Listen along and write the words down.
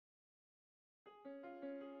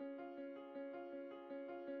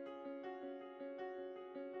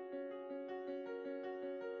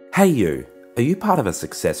Hey you, are you part of a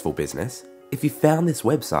successful business? If you found this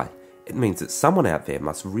website, it means that someone out there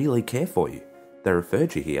must really care for you. They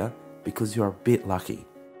referred you here because you're a bit lucky.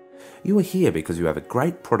 You are here because you have a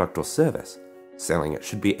great product or service. Selling it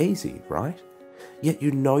should be easy, right? Yet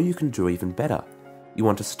you know you can do even better. You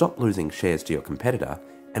want to stop losing shares to your competitor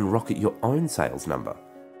and rocket your own sales number.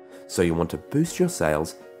 So you want to boost your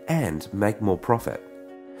sales and make more profit.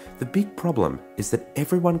 The big problem is that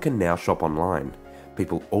everyone can now shop online.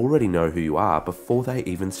 People already know who you are before they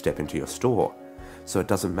even step into your store. So it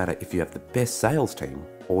doesn't matter if you have the best sales team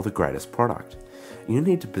or the greatest product. You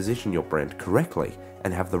need to position your brand correctly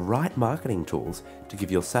and have the right marketing tools to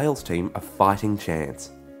give your sales team a fighting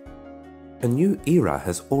chance. A new era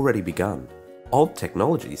has already begun. Old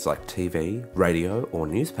technologies like TV, radio, or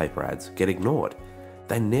newspaper ads get ignored.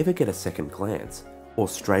 They never get a second glance or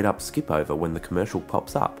straight up skip over when the commercial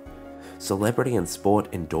pops up. Celebrity and sport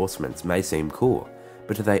endorsements may seem cool,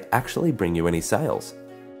 but do they actually bring you any sales?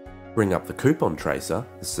 Bring up the coupon tracer,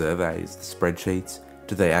 the surveys, the spreadsheets.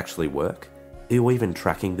 Do they actually work? Are you even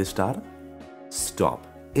tracking this data? Stop.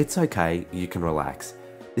 It's okay, you can relax.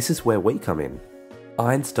 This is where we come in.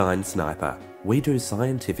 Einstein Sniper. We do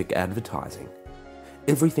scientific advertising.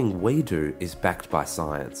 Everything we do is backed by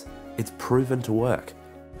science. It's proven to work.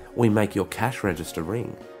 We make your cash register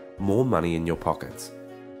ring. More money in your pockets.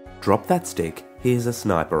 Drop that stick, here's a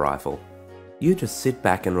sniper rifle. You just sit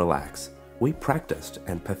back and relax. We practiced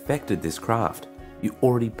and perfected this craft. You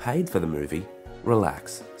already paid for the movie.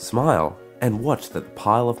 Relax, smile, and watch that the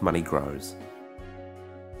pile of money grows.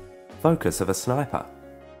 Focus of a sniper.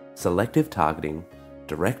 Selective targeting,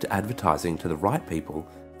 direct advertising to the right people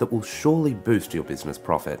that will surely boost your business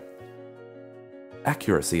profit.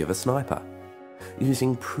 Accuracy of a sniper.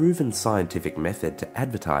 Using proven scientific method to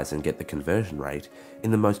advertise and get the conversion rate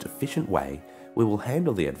in the most efficient way, we will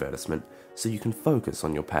handle the advertisement so you can focus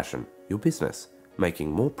on your passion, your business,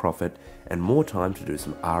 making more profit and more time to do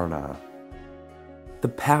some R&R. The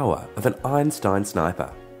power of an Einstein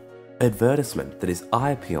Sniper. Advertisement that is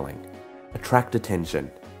eye-appealing, attract attention,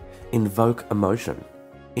 invoke emotion,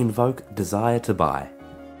 invoke desire to buy.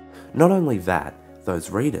 Not only that, those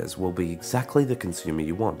readers will be exactly the consumer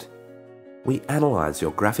you want. We analyse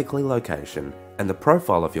your graphically location and the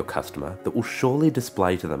profile of your customer that will surely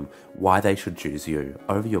display to them why they should choose you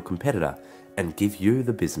over your competitor and give you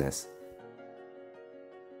the business.